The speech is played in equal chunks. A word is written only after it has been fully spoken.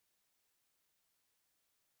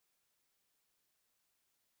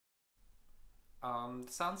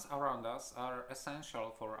Sounds around us are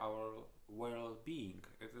essential for our well-being.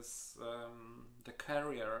 It is the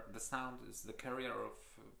carrier, the sound is the carrier of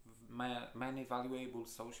many valuable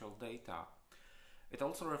social data. It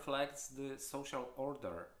also reflects the social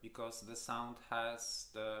order because the sound has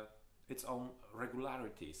its own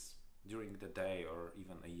regularities during the day or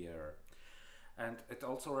even a year. And it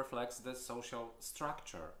also reflects the social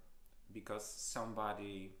structure because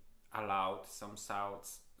somebody allowed some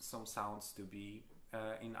sounds to be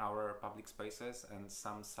in our public spaces, and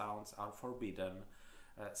some sounds are forbidden,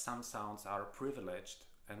 some sounds are privileged,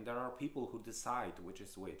 and there are people who decide which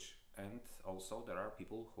is which, and also there are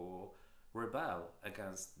people who rebel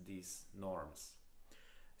against these norms.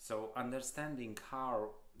 So understanding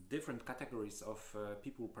how different categories of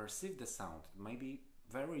people perceive the sound may be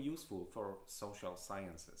very useful for social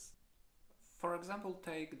sciences. For example,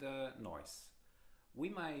 take the noise. We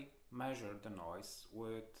may measure the noise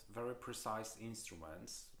with very precise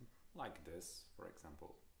instruments, like this, for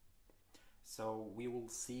example. So we will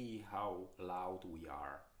see how loud we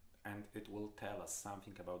are, and it will tell us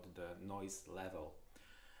something about the noise level.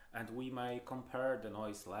 And we may compare the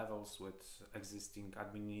noise levels with existing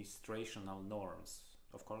administrational norms.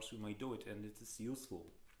 Of course, we may do it, and it is useful.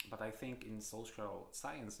 But I think in social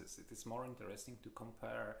sciences it is more interesting to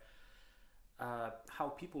compare how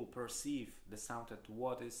people perceive the sound and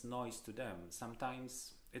what is noise to them.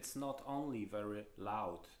 Sometimes it's not only very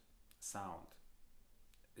loud sound.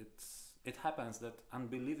 It happens that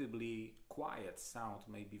unbelievably quiet sound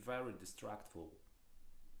may be very distractful.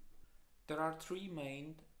 There are three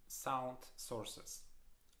main sound sources: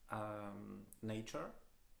 nature,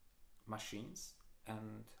 machines,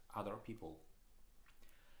 and other people.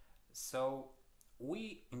 So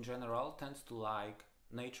we in general tend to like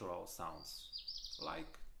natural sounds,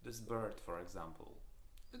 like this bird, for example.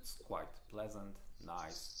 It's quite pleasant,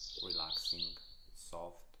 nice, relaxing,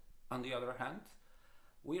 soft. On the other hand,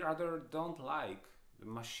 we rather don't like the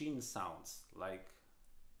machine sounds like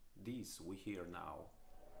these we hear now.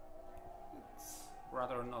 It's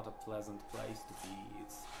rather not a pleasant place to be.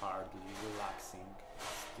 It's hardly relaxing,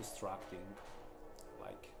 it's distracting,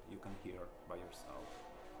 like you can hear by yourself.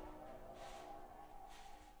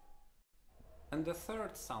 And the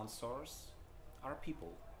third sound source are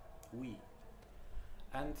people, we.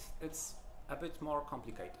 And it's a bit more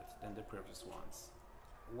complicated than the previous ones.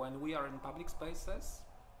 When we are in public spaces,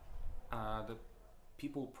 the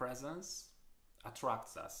people presence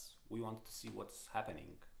attracts us. We want to see what's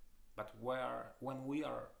happening. But when we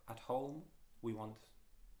are at home, we want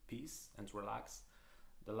peace and relax.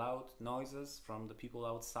 The loud noises from the people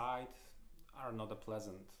outside are not a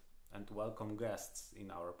pleasant and welcome guests in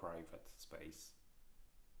our private space.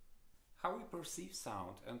 How we perceive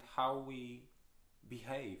sound and how we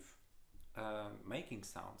behave making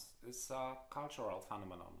sounds is a cultural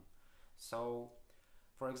phenomenon. So,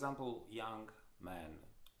 for example, young men,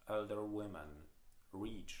 elder women,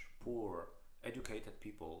 rich, poor, educated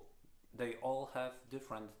people, they all have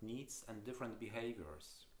different needs and different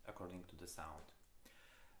behaviors according to the sound.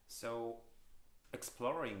 So,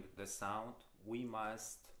 exploring the sound, we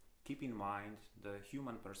must keep in mind the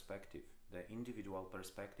human perspective, the individual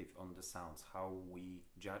perspective on the sounds, how we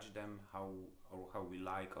judge them, how we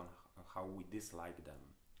like or how we dislike them,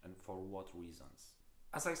 and for what reasons.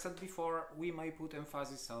 As I said before, we may put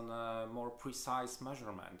emphasis on a more precise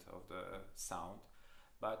measurement of the sound,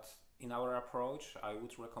 but in our approach, I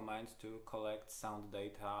would recommend to collect sound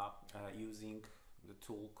data using the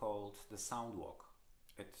tool called the sound walk.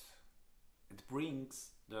 It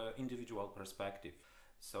brings the individual perspective.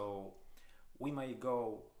 So we may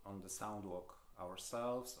go on the sound walk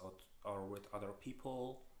ourselves or with other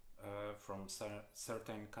people from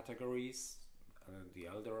certain categories, the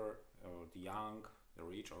elder or the young, the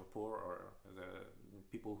rich or poor, or the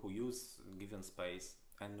people who use a given space,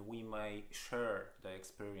 and we may share the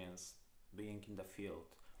experience being in the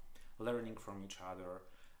field, learning from each other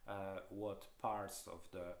what parts of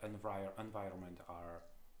the environment are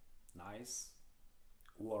nice,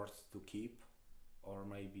 worth to keep, or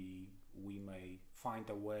maybe we may find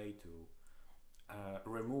a way to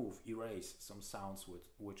erase some sounds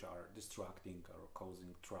which are distracting or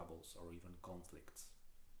causing troubles or even conflicts.